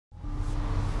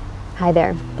Hi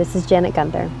there, this is Janet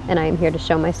Guenther, and I am here to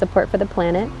show my support for the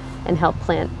planet and help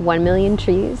plant 1 million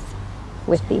trees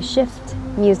with the Shift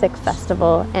Music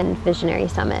Festival and Visionary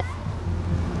Summit.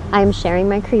 I am sharing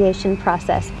my creation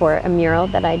process for a mural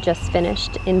that I just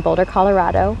finished in Boulder,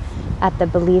 Colorado at the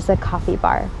BELEZA Coffee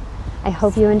Bar. I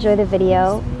hope you enjoy the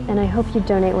video, and I hope you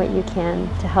donate what you can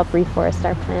to help reforest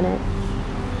our planet.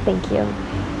 Thank you.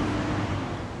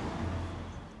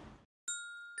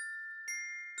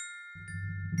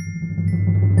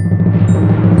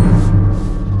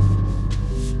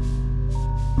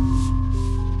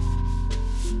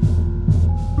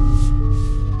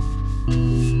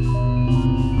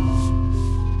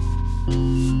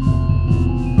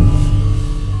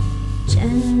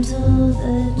 Gentle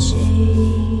the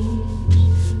change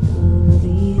of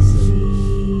these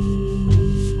leaves,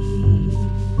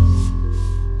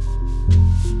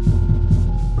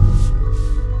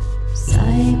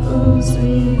 cycles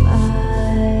revive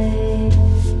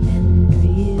and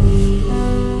release.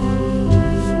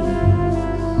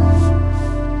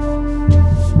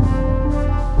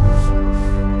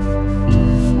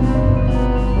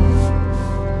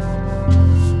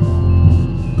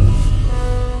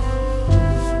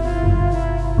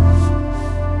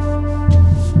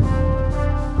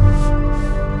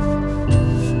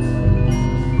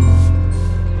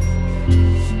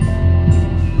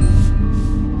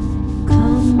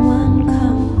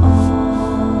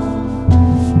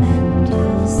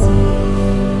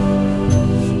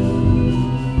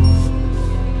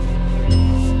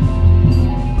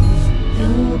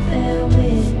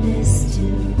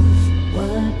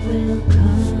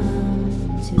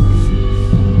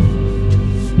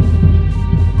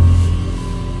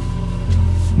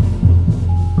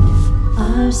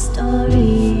 Our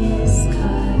story is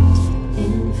carved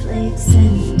in flakes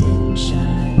and in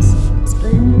shards,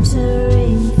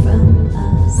 splintering from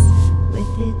us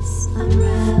with its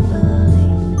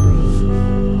unraveling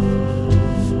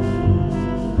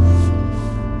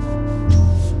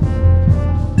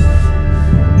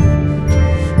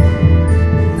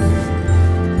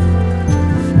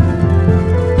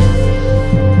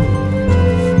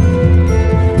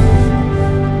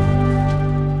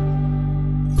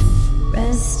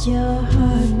Rest your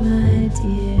heart, my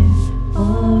dear,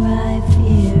 or I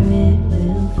fear it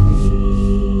will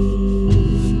freeze.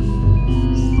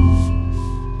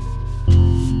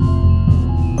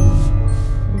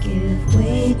 Give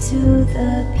way to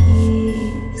the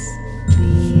peace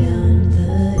beyond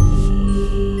the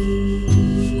ease.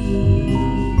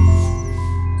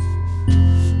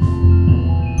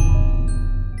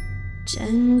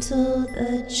 Gentle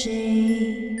the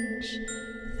change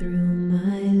through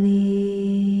my